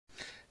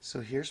So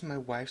here's my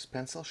wife's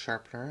pencil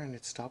sharpener, and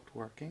it stopped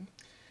working.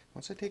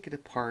 Once I take it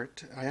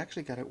apart, I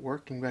actually got it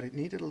working, but it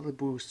needed a little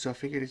boost, so I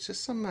figured it's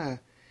just some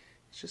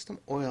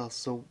oil.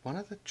 So one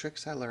of the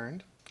tricks I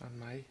learned on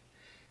my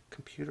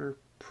computer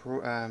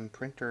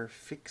printer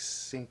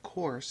fixing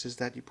course is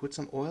that you put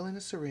some oil in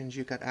a syringe.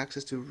 You got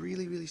access to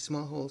really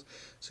small holes,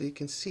 so you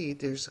can see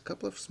there's a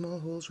couple of small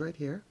holes right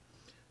here.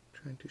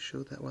 I'm trying to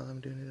show that while I'm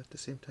doing it at the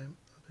same time.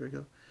 Oh, there we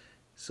go.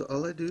 So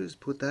all I do is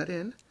put that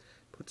in.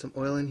 Put some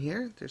oil in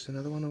here. There's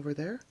another one over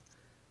there.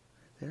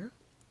 Right there.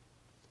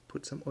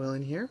 Put some oil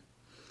in here.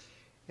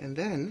 And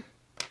then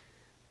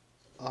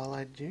all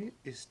I do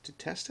is to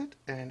test it,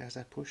 and as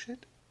I push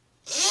it,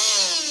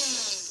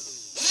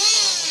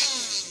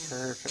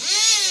 perfect.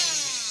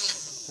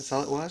 That's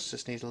all it was.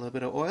 Just needs a little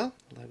bit of oil,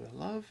 a little bit of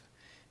love,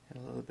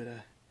 and a little bit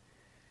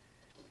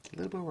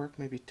of work,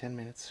 maybe 10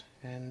 minutes,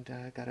 and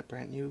I got a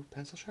brand new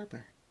pencil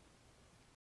sharpener.